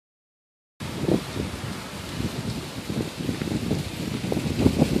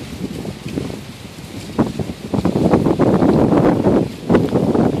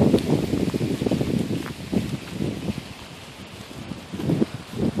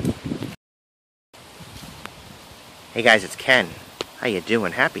Hey guys, it's Ken. How you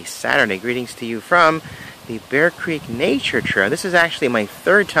doing? Happy Saturday. Greetings to you from the Bear Creek Nature Trail. This is actually my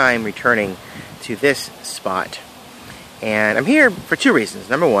third time returning to this spot. And I'm here for two reasons.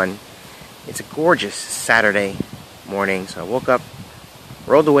 Number one, it's a gorgeous Saturday morning. So I woke up,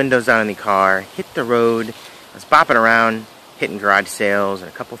 rolled the windows down in the car, hit the road. I was bopping around, hitting garage sales and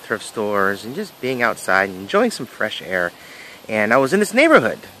a couple thrift stores and just being outside and enjoying some fresh air. And I was in this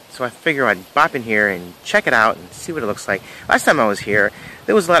neighborhood. So I figured I'd bop in here and check it out and see what it looks like. Last time I was here,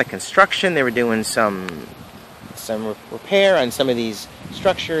 there was a lot of construction. They were doing some repair on some of these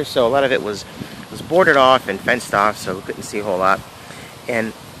structures, so a lot of it was boarded off and fenced off, so we couldn't see a whole lot.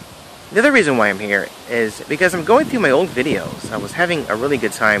 And the other reason why I'm here is because I'm going through my old videos. I was having a really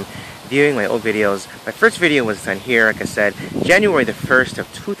good time viewing my old videos. My first video was done here, like I said, January the 1st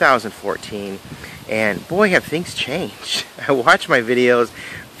of 2014. And boy, have things changed. I watch my videos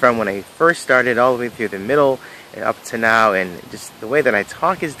from when I first started all the way through the middle and up to now, and just the way that I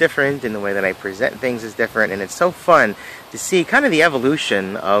talk is different and the way that I present things is different, and it's so fun to see kind of the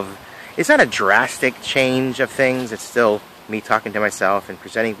evolution of, it's not a drastic change of things, it's still me talking to myself and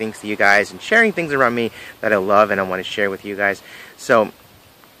presenting things to you guys and sharing things around me that I love and I want to share with you guys. So,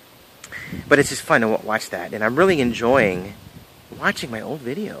 but it's just fun to watch that, and I'm really enjoying watching my old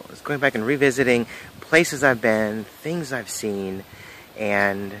videos, going back and revisiting places I've been, things I've seen,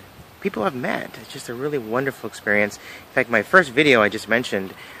 and people I've met. It's just a really wonderful experience. In fact, my first video I just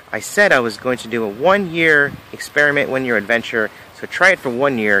mentioned, I said I was going to do a 1-year experiment, 1-year adventure. So try it for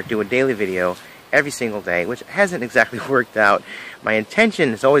 1 year, do a daily video every single day, which hasn't exactly worked out. My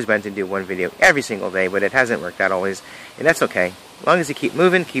intention has always been to do one video every single day, but it hasn't worked out always, and that's okay. As long as you keep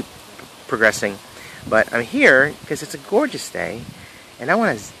moving, keep progressing. But I'm here because it's a gorgeous day, and I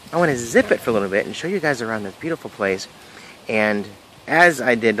want to zip it for a little bit and show you guys around this beautiful place. And as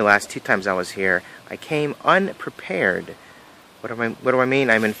I did the last 2 times I was here, I came unprepared. What do I mean?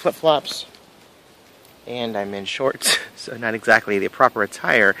 I'm in flip-flops and I'm in shorts, so not exactly the proper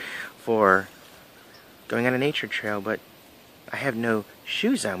attire for going on a nature trail, but I have no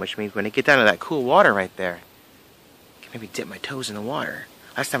shoes on, which means when I get down to that cool water right there, I can maybe dip my toes in the water.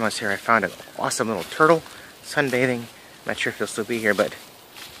 Last time I was here, I found an awesome little turtle sunbathing. I'm not sure if he'll still be here, but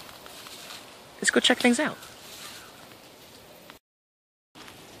let's go check things out.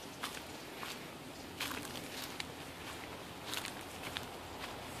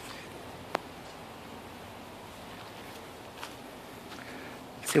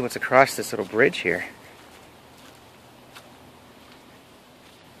 See what's across this little bridge here.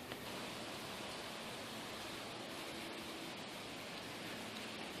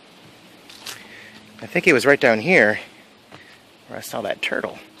 I think it was right down here where I saw that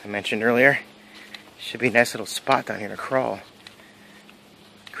turtle I mentioned earlier. Should be a nice little spot down here to crawl.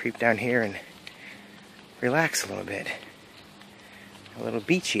 Creep down here and relax a little bit. A little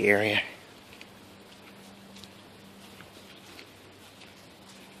beachy area.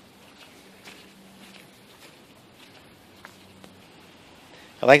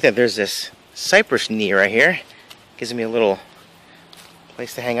 I like that there's this cypress knee right here. Gives me a little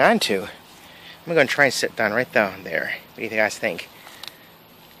place to hang on to. I'm going to try and sit down right down there. What do you guys think?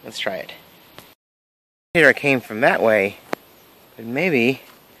 Let's try it. Here I came from that way, but maybe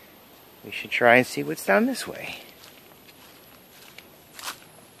we should try and see what's down this way.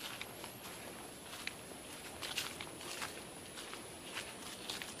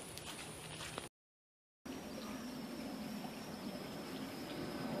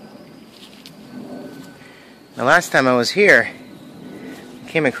 The last time I was here, I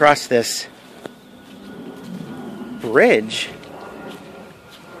came across this bridge,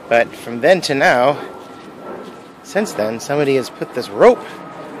 but from then to now, since then, somebody has put this rope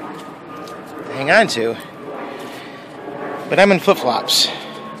to hang on to, but I'm in flip-flops.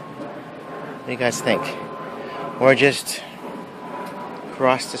 What do you guys think? Or just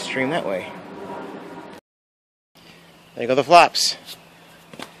cross the stream that way. There go the flops.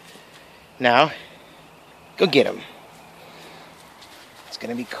 Now, go get them. It's going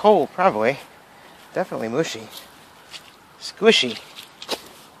to be cold, probably. Definitely mushy. Squishy.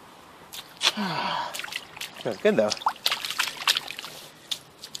 Feels good, though.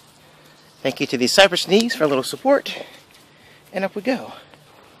 Thank you to these cypress knees for a little support. And up we go.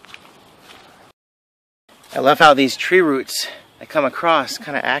 I love how these tree roots that come across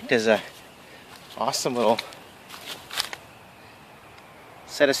kind of act as a awesome little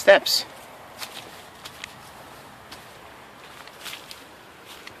set of steps.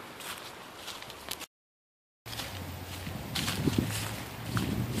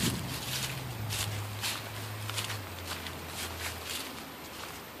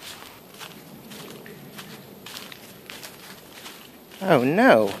 Oh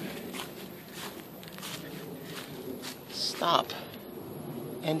no. Stop.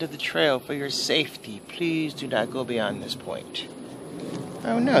 End of the trail for your safety. Please do not go beyond this point.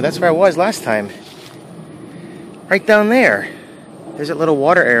 Oh no, that's where I was last time. Right down there. There's that little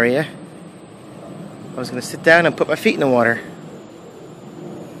water area. I was going to sit down and put my feet in the water.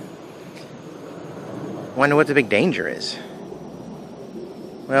 Wonder what the big danger is.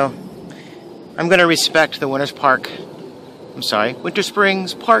 Well, I'm going to respect the Winter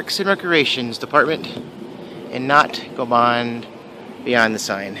Springs Parks and Recreations Department and not go beyond the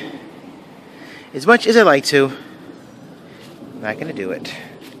sign. As much as I like to, I'm not going to do it.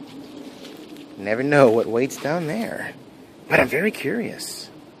 You never know what waits down there. But I'm very curious.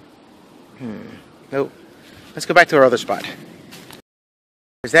 Nope. Let's go back to our other spot.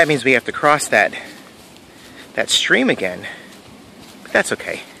 Because that means we have to cross that stream again. But that's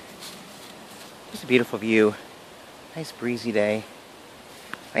okay. It's a beautiful view. Nice breezy day.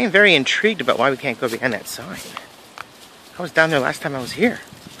 I am very intrigued about why we can't go behind that sign. I was down there last time I was here.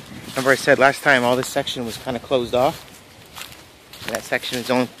 Remember I said last time all this section was kind of closed off? And that section is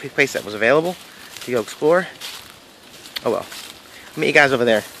the only place that was available to go explore. Oh well. I'll meet you guys over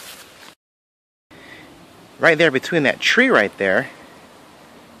there. Right there between that tree right there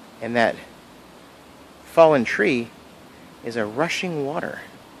and that fallen tree is a rushing water.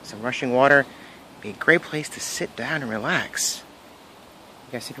 Some rushing water. Be a great place to sit down and relax.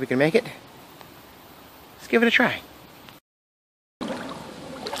 You guys think we can make it? Let's give it a try.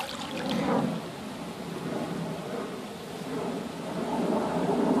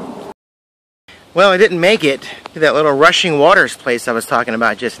 Well, I didn't make it to that little rushing waters place I was talking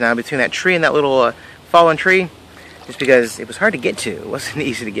about just now, between that tree and that little fallen tree, just because it was hard to get to. It wasn't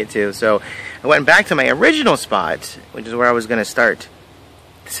easy to get to. So I went back to my original spot, which is where I was going to start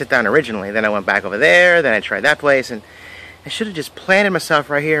to sit down originally. Then I went back over there, then I tried that place, and I should have just planted myself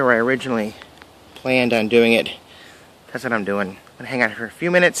right here where I originally planned on doing it. That's what I'm doing. I'm going to hang out here for a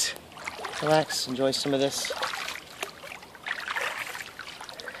few minutes, relax, enjoy some of this.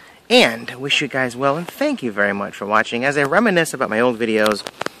 And wish you guys well, and thank you very much for watching. As I reminisce about my old videos,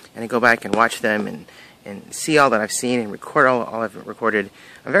 and I go back and watch them and see all that I've seen and record all I've recorded,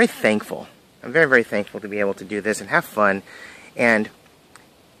 I'm very thankful. I'm very, very thankful to be able to do this and have fun. And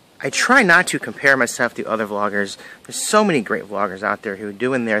I try not to compare myself to other vloggers. There's so many great vloggers out there who are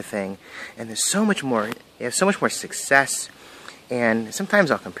doing their thing, and there's so much more. They have so much more success. And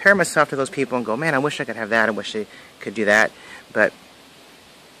sometimes I'll compare myself to those people and go, man, I wish I could have that. I wish I could do that. But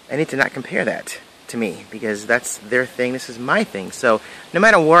I need to not compare that to me, because that's their thing, this is my thing. So no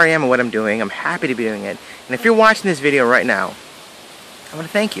matter where I am and what I'm doing, I'm happy to be doing it. And if you're watching this video right now, I want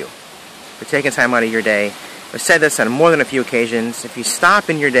to thank you for taking time out of your day. I've said this on more than a few occasions. If you stop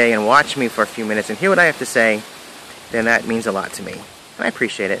in your day and watch me for a few minutes and hear what I have to say, then that means a lot to me. And I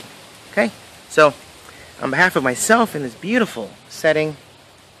appreciate it. Okay? So, on behalf of myself in this beautiful setting,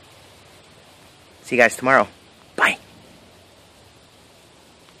 see you guys tomorrow.